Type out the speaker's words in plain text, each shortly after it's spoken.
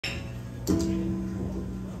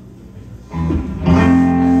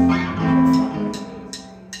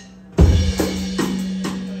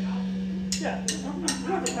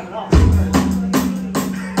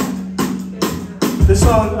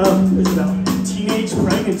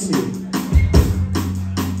it to you.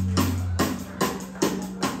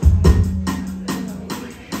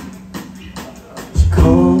 She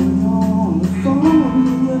called me on the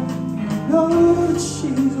phone, you know that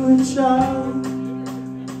she's with child.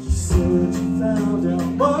 She said she found out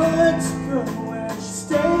what's growing and she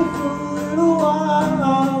stayed for a little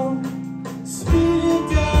while. Speeding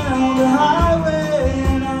down the highway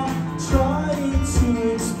and I'm trying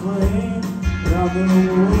to explain that I'm in a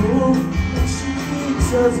world that she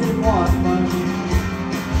doesn't want my name.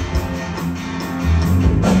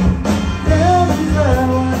 Then she's at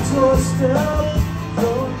my doorstep,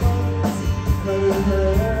 your mother's her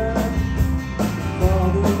hair.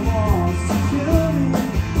 Father wants to kill me,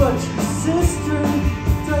 but your sister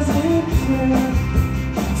doesn't care.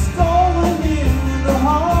 Stalling in the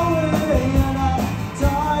hallway and I'm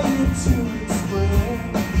dying to explain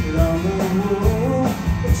that I'm in a world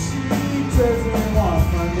that she doesn't want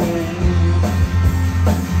my name.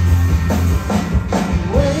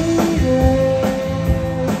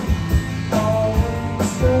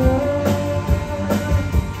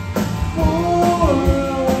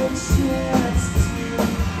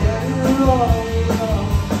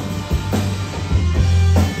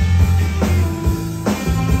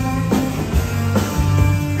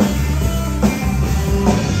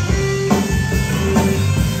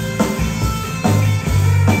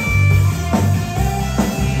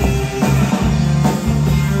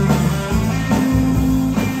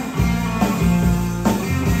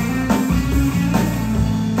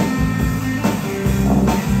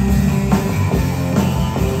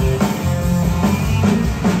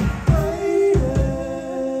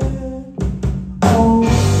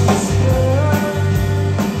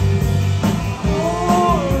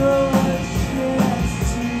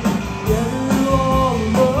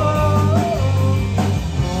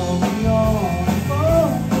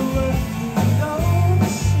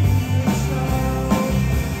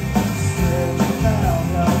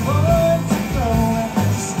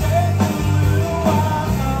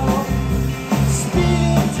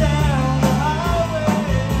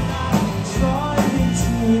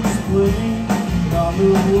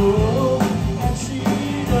 And she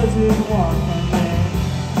doesn't want my name.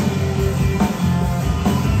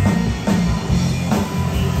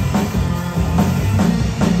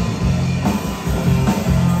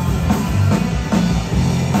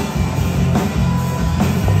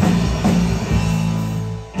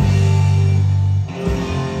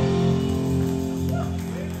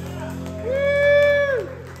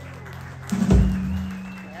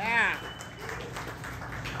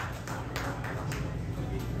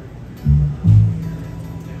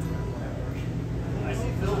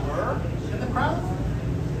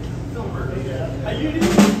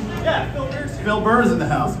 Phil Burr's in the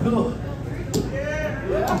house. Cool.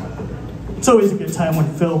 Yeah. It's always a good time when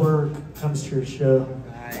Phil Burr comes to your show.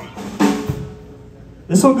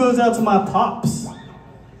 This one goes out to my pops.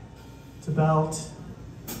 It's about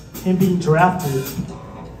him being drafted.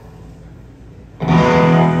 In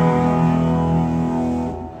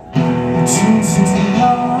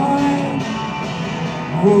 1969,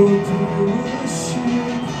 World War II,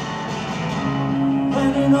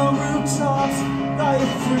 landing on rooftops. I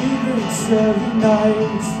freedom every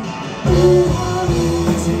night.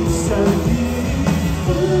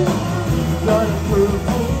 1970, got a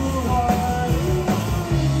purple